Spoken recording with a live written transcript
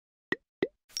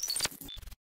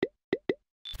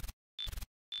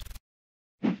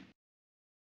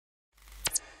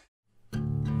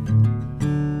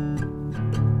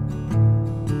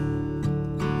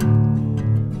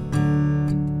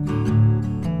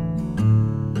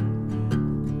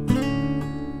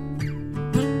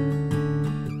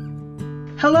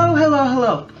Hello, hello,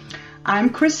 hello.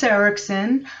 I'm Cris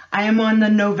Ericson. I am on the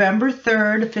November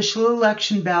 3rd official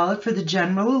election ballot for the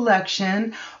general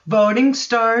election. Voting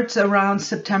starts around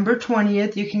September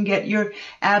 20th. You can get your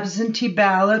absentee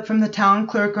ballot from the town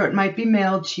clerk, or it might be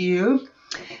mailed to you.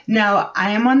 Now,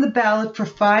 I am on the ballot for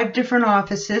 5 different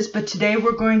offices, but today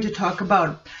we're going to talk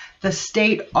about the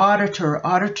state auditor,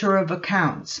 auditor of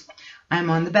accounts. I'm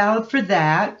on the ballot for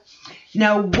that.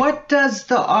 Now, what does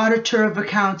the auditor of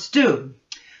accounts do?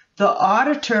 The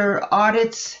auditor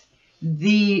audits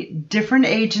the different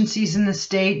agencies in the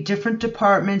state, different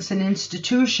departments and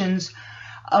institutions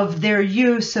of their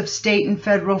use of state and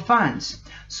federal funds.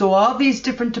 So all these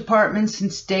different departments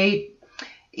and state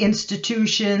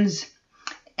institutions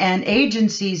and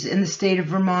agencies in the state of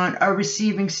Vermont are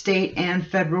receiving state and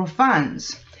federal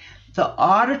funds. The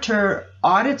auditor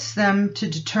audits them to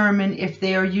determine if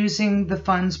they are using the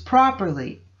funds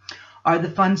properly. Are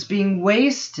the funds being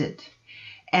wasted?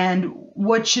 And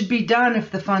what should be done if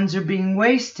the funds are being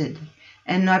wasted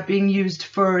and not being used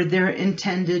for their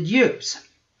intended use?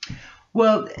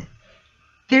 Well,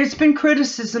 there's been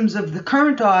criticisms of the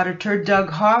current auditor,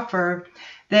 Doug Hoffer,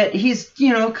 that he's,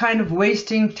 kind of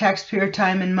wasting taxpayer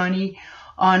time and money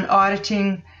on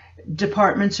auditing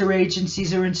departments or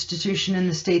agencies or institutions in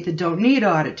the state that don't need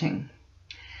auditing.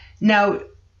 Now,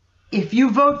 if you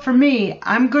vote for me,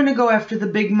 I'm going to go after the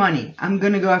big money. I'm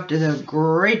going to go after the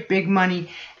great big money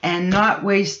and not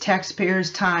waste taxpayers'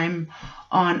 time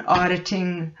on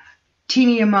auditing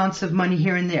teeny amounts of money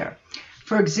here and there.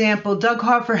 For example, Doug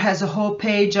Hoffer has a whole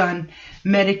page on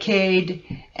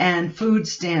Medicaid and food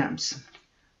stamps.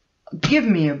 Give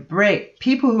me a break.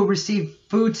 People who receive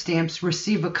food stamps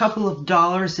receive a couple of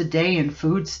dollars a day in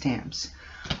food stamps.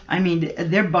 I mean,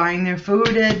 they're buying their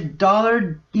food at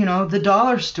the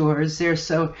dollar stores. They're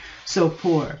so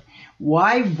poor.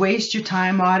 Why waste your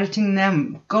time auditing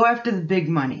them? Go after the big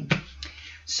money.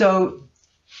 So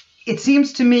it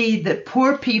seems to me that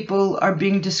poor people are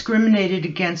being discriminated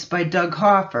against by Doug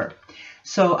Hoffer.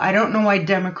 So I don't know why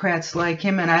Democrats like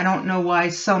him, and I don't know why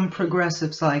some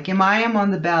progressives like him. I am on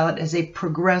the ballot as a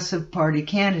progressive party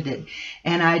candidate,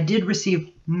 and I did receive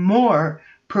more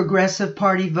Progressive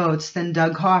Party votes than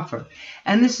Doug Hoffer.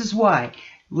 And this is why.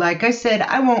 Like I said,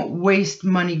 I won't waste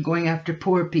money going after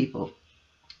poor people.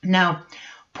 Now,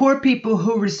 poor people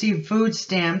who receive food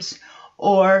stamps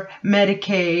or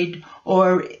Medicaid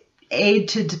or aid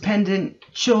to dependent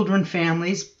children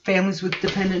families with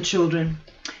dependent children,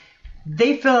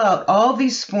 they fill out all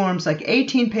these forms, like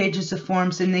 18 pages of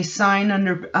forms, and they sign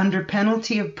under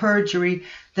penalty of perjury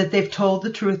that they've told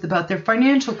the truth about their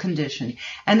financial condition.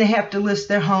 And they have to list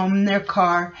their home and their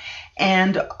car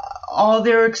and all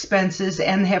their expenses,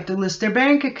 and they have to list their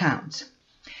bank accounts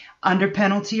under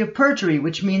penalty of perjury,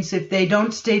 which means if they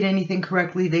don't state anything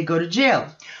correctly, they go to jail.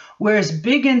 Whereas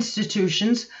big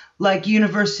institutions like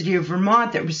University of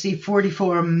Vermont that receive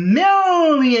 $44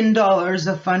 million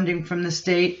of funding from the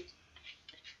state,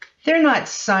 they're not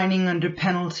signing under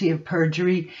penalty of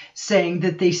perjury saying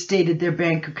that they stated their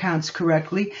bank accounts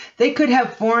correctly. They could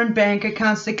have foreign bank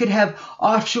accounts. They could have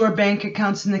offshore bank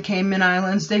accounts in the Cayman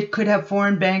Islands. They could have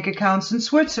foreign bank accounts in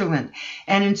Switzerland.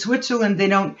 And in Switzerland, they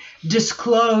don't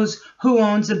disclose who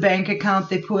owns a bank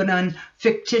account. They put on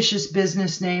fictitious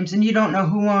business names, and you don't know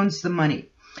who owns the money.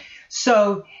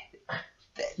 So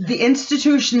the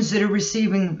institutions that are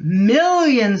receiving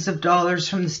millions of dollars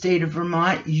from the state of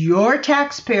Vermont, your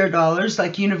taxpayer dollars,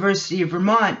 like University of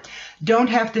Vermont, don't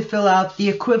have to fill out the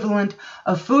equivalent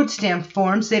of food stamp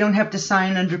forms. They don't have to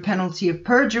sign under penalty of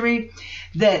perjury,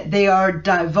 that they are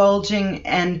divulging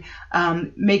and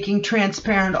making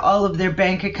transparent all of their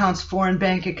bank accounts, foreign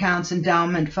bank accounts,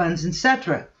 endowment funds,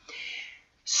 etc.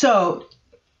 So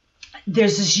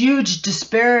there's this huge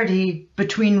disparity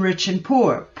between rich and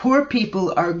poor. Poor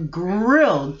people are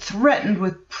grilled, threatened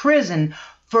with prison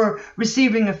for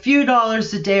receiving a few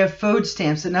dollars a day of food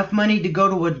stamps, enough money to go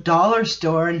to a dollar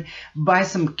store and buy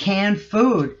some canned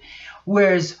food.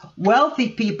 Whereas wealthy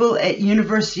people at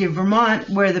University of Vermont,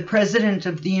 where the president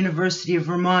of the University of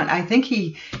Vermont, I think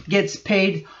he gets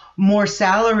paid more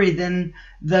salary than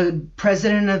the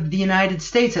president of the United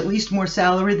States, at least more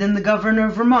salary than the governor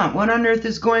of Vermont. What on earth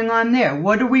is going on there?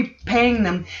 What are we paying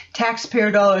them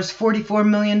taxpayer dollars, $44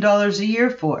 million a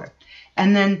year for,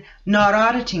 and then not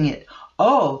auditing it?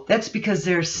 Oh, that's because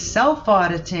they're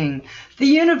self-auditing. The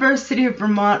University of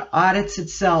Vermont audits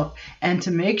itself, and to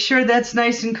make sure that's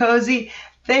nice and cozy,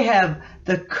 they have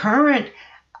the current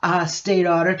state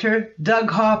auditor, Doug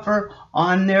Hoffer,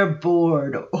 on their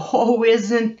board. Oh,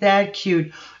 isn't that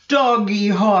cute?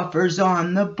 Dougie Hoffer's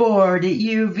on the board at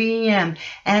UVM,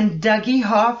 and Dougie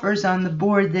Hoffer's on the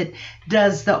board that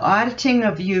does the auditing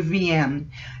of UVM.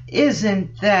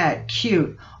 Isn't that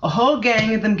cute? A whole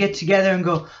gang of them get together and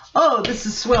go, oh, this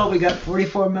is swell, we got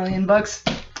 44 million bucks.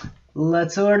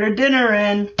 Let's order dinner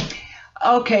in.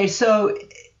 Okay, so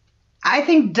I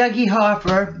think Doug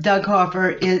Hoffer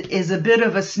is a bit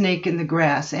of a snake in the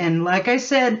grass. And like I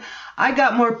said, I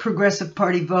got more Progressive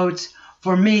Party votes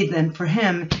for me than for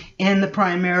him in the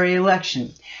primary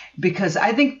election, because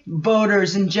I think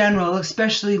voters in general,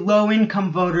 especially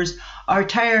low-income voters, are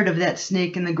tired of that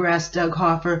snake in the grass Doug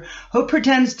Hoffer, who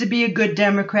pretends to be a good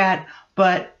Democrat,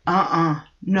 but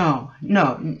no,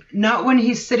 not when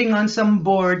he's sitting on some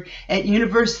board at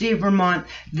University of Vermont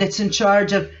that's in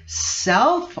charge of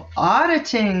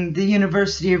self-auditing the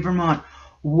University of Vermont.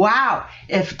 Wow,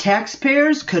 if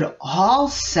taxpayers could all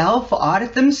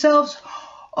self-audit themselves,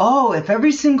 oh, if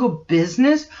every single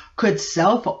business could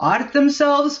self-audit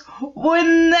themselves,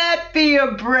 wouldn't that be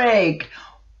a break?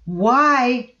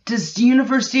 Why does the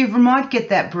University of Vermont get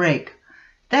that break?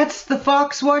 That's the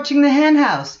fox watching the hen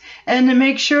house. And to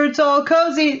make sure it's all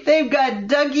cozy, they've got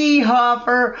Dougie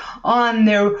Hoffer on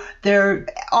their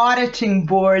auditing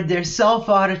board, their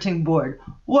self-auditing board.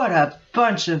 What a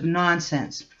bunch of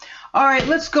nonsense. All right,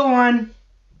 let's go on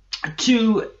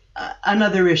to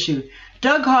another issue.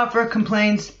 Doug Hoffer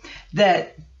complains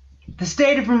that the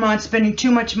state of Vermont is spending too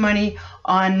much money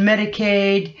on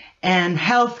Medicaid and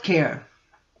health care.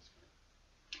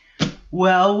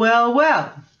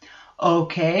 Well.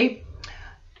 Okay,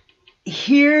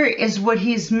 here is what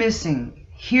he's missing.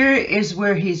 Here is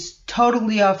where he's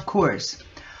totally off course.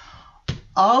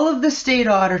 All of the state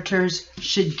auditors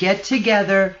should get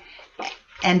together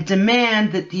and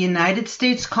demand that the United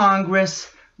States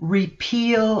Congress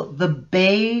repeal the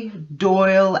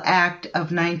Bayh-Dole Act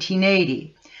of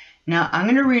 1980. Now, I'm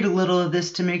going to read a little of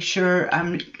this to make sure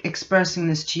I'm expressing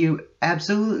this to you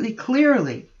absolutely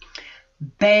clearly.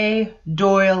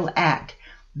 Bayh-Dole Act.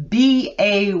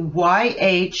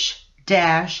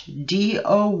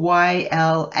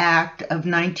 BAYH-DOYL Act of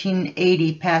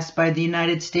 1980 passed by the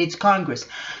United States Congress.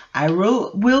 I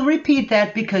will repeat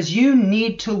that because you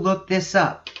need to look this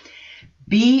up.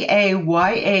 BAYH-DOYLE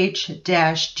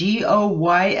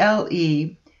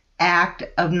Act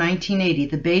of 1980,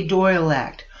 the Bayh-Dole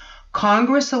Act.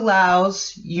 Congress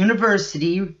allows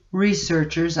university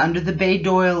researchers under the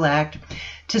Bayh-Dole Act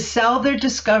to sell their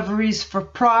discoveries for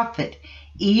profit,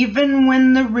 even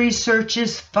when the research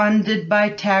is funded by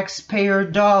taxpayer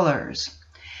dollars.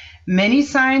 Many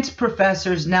science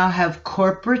professors now have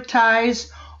corporatized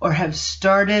or have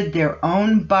started their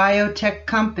own biotech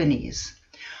companies.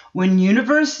 When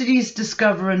universities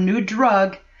discover a new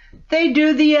drug, they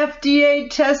do the FDA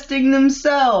testing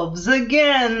themselves.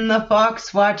 Again, the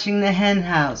fox watching the hen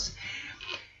house.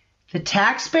 The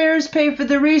taxpayers pay for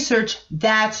the research.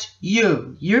 That's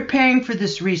you. You're paying for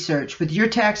this research with your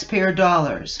taxpayer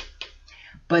dollars.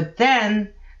 But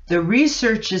then the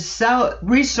researchers sell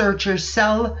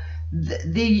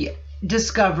the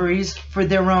discoveries for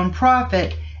their own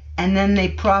profit, and then they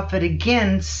profit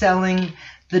again selling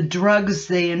the drugs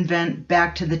they invent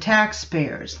back to the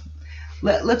taxpayers.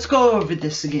 Let's go over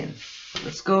this again.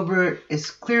 Let's go over it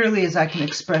as clearly as I can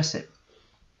express it.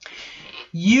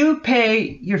 You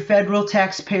pay your federal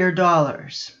taxpayer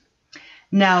dollars.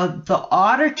 Now, the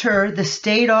auditor, the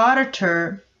state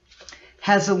auditor,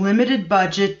 has a limited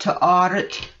budget to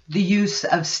audit the use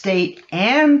of state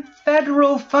and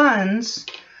federal funds,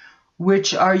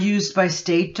 which are used by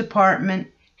State Department,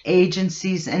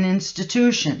 agencies, and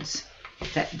institutions.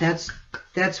 That's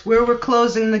where we're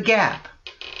closing the gap,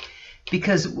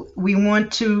 because we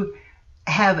want to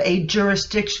have a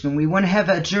jurisdiction. We want to have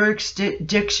a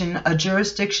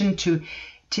jurisdiction to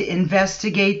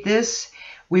investigate this.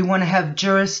 We want to have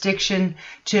jurisdiction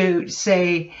to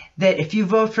say that if you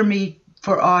vote for me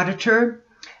for auditor,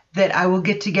 that I will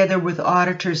get together with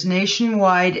auditors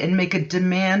nationwide and make a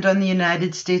demand on the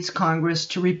United States Congress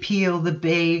to repeal the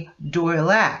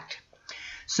Bayh-Dole Act.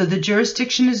 So the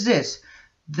jurisdiction is this.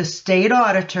 The state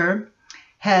auditor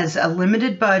has a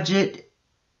limited budget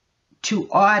to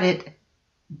audit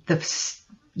the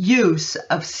use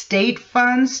of state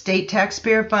funds, state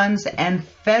taxpayer funds, and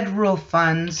federal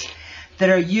funds that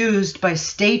are used by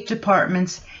state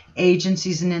departments,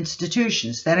 agencies, and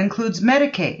institutions. That includes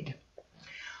Medicaid.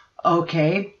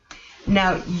 Okay,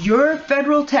 now your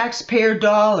federal taxpayer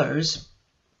dollars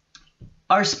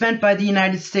are spent by the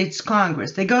United States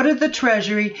Congress. They go to the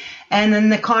Treasury, and then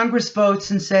the Congress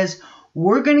votes and says,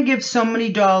 we're going to give so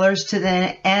many dollars to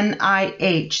the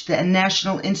NIH, the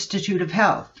National Institute of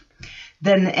Health.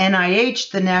 Then the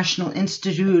NIH, the National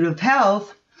Institute of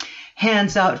Health,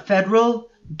 hands out federal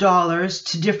dollars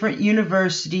to different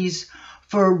universities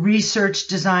for research,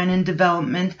 design, and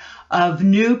development of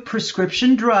new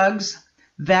prescription drugs,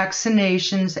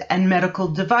 vaccinations, and medical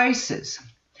devices.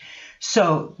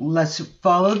 So let's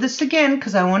follow this again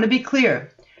because I want to be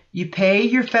clear. You pay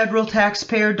your federal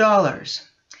taxpayer dollars.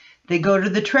 They go to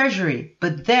the Treasury,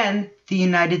 but then the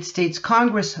United States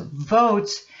Congress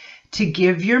votes to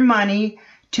give your money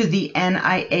to the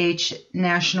NIH,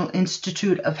 National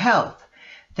Institute of Health.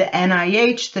 The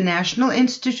NIH, the National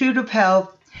Institute of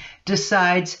Health,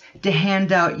 decides to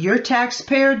hand out your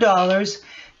taxpayer dollars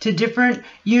to different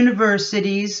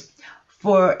universities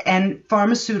and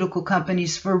pharmaceutical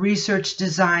companies for research,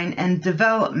 design, and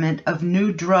development of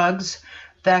new drugs,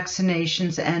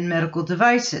 vaccinations, and medical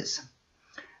devices,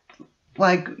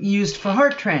 like used for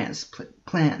heart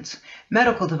transplants,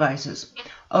 medical devices.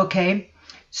 Okay,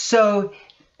 so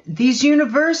these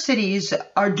universities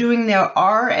are doing their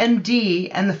R&D,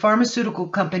 and the pharmaceutical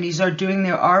companies are doing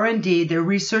their R&D, their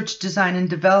research, design, and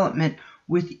development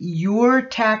with your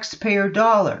taxpayer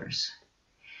dollars.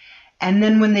 And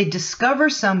then when they discover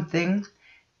something,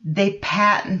 they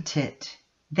patent it.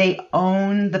 They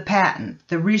own the patent.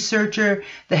 The researcher,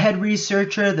 the head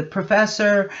researcher, the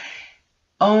professor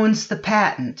owns the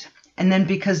patent. And then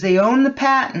because they own the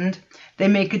patent, they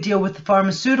make a deal with the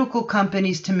pharmaceutical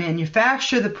companies to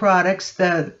manufacture the products,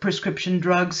 the prescription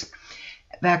drugs,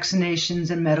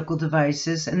 vaccinations, and medical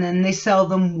devices. And then they sell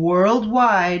them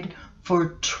worldwide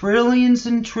for trillions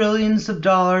and trillions of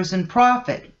dollars in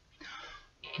profit.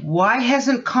 Why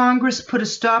hasn't Congress put a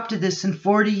stop to this in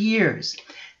 40 years?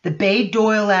 The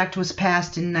Bayh-Dole Act was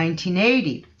passed in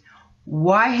 1980.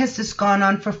 Why has this gone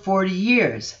on for 40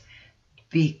 years?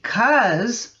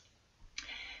 Because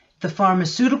the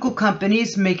pharmaceutical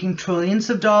companies making trillions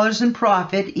of dollars in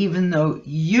profit, even though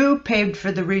you paid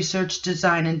for the research,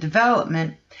 design, and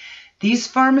development, these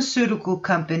pharmaceutical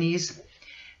companies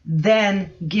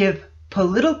then give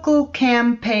political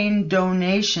campaign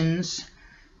donations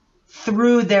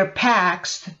through their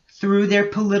PACs, through their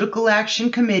political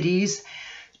action committees,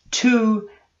 to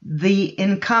the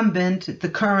incumbent, the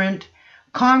current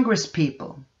Congress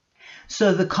people.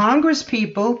 So the Congress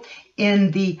people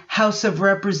in the House of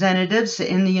Representatives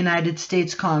in the United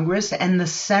States Congress and the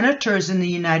senators in the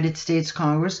United States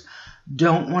Congress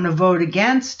don't want to vote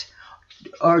against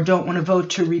or don't want to vote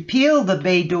to repeal the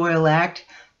Bayh-Dole Act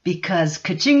because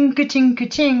ka-ching, ka-ching,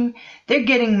 ka-ching, they're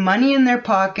getting money in their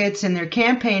pockets in their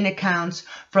campaign accounts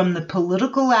from the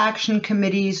political action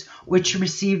committees which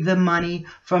receive the money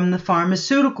from the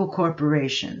pharmaceutical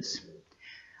corporations.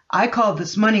 I call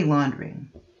this money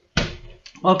laundering.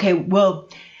 Okay, well,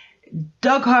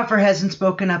 Doug Hoffer hasn't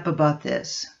spoken up about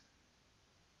this.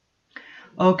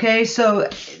 Okay, so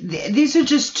these are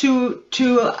just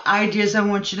two ideas I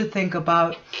want you to think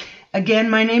about. Again,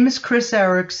 my name is Cris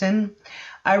Ericson.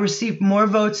 I received more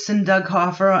votes than Doug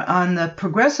Hoffer on the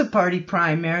Progressive Party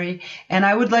primary, and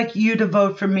I would like you to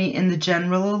vote for me in the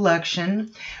general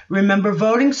election. Remember,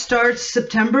 voting starts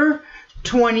September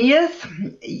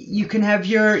 20th. You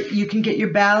can get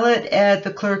your ballot at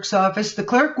the clerk's office. The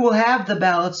clerk will have the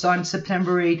ballots on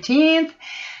September 18th,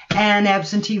 and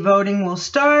absentee voting will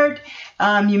start.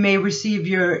 You may receive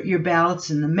your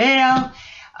ballots in the mail,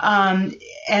 and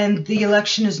the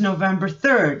election is November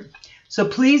 3rd. So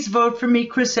please vote for me,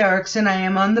 Cris Ericson. I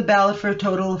am on the ballot for a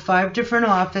total of 5 different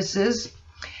offices,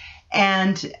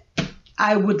 and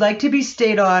I would like to be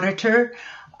state auditor.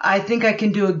 I think I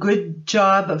can do a good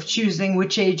job of choosing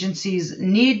which agencies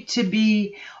need to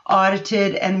be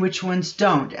audited and which ones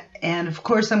don't. And of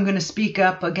course, I'm going to speak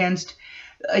up against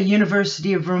a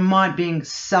University of Vermont being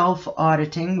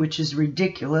self-auditing, which is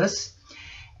ridiculous.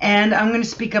 And I'm going to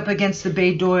speak up against the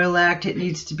Bayh-Dole Act. It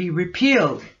needs to be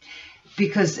repealed,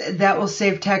 because that will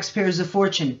save taxpayers a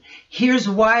fortune. Here's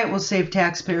why it will save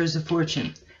taxpayers a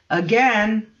fortune.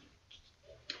 Again,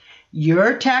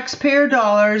 your taxpayer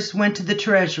dollars went to the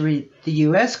Treasury. The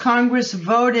U.S. Congress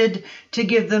voted to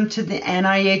give them to the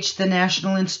NIH, the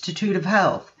National Institute of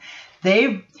Health.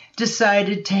 They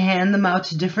decided to hand them out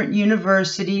to different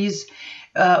universities,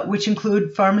 which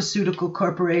include pharmaceutical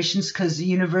corporations, because the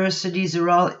universities are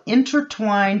all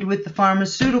intertwined with the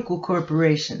pharmaceutical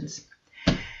corporations.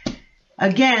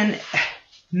 Again,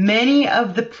 many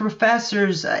of the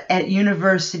professors at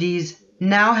universities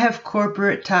now have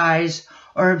corporate ties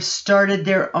or have started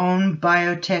their own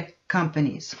biotech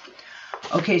companies.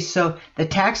 Okay, so the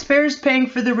taxpayers paying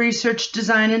for the research,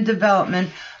 design, and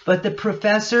development, but the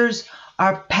professors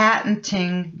are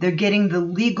patenting, they're getting the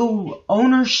legal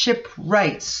ownership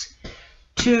rights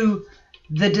to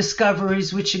the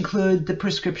discoveries, which include the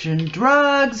prescription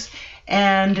drugs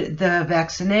and the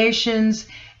vaccinations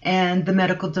and the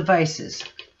medical devices.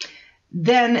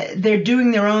 Then they're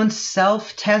doing their own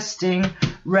self-testing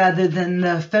rather than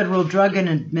the Federal Drug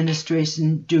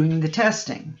Administration doing the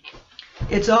testing.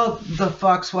 It's all the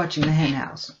fox watching the hen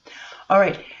house. All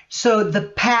right, so the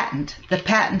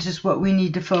patent is what we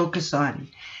need to focus on.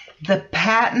 The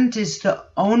patent is the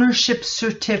ownership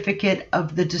certificate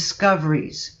of the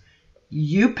discoveries.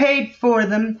 You paid for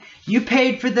them. You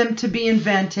paid for them to be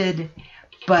invented,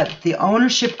 but the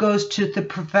ownership goes to the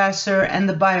professor and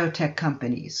the biotech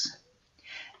companies.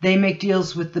 They make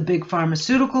deals with the big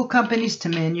pharmaceutical companies to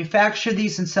manufacture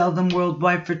these and sell them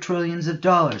worldwide for trillions of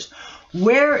dollars.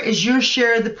 Where is your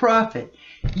share of the profit?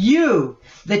 You,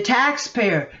 the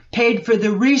taxpayer, paid for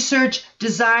the research,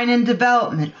 design, and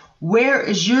development. Where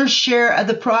is your share of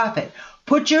the profit?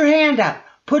 Put your hand out.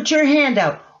 Put your hand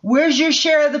out. Where's your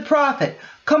share of the profit?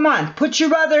 Come on, put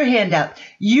your other hand out.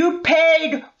 You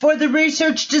paid for the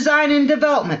research, design, and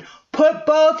development. Put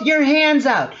both your hands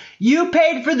out. You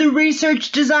paid for the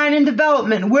research, design, and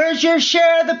development. Where's your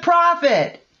share of the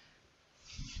profit?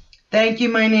 Thank you.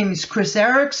 My name is Cris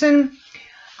Ericson.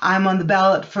 I'm on the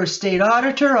ballot for State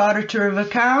Auditor, Auditor of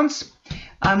Accounts.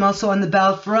 I'm also on the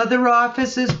ballot for other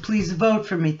offices. Please vote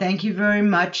for me. Thank you very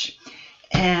much.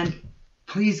 And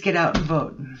please get out and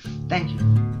vote. Thank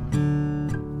you.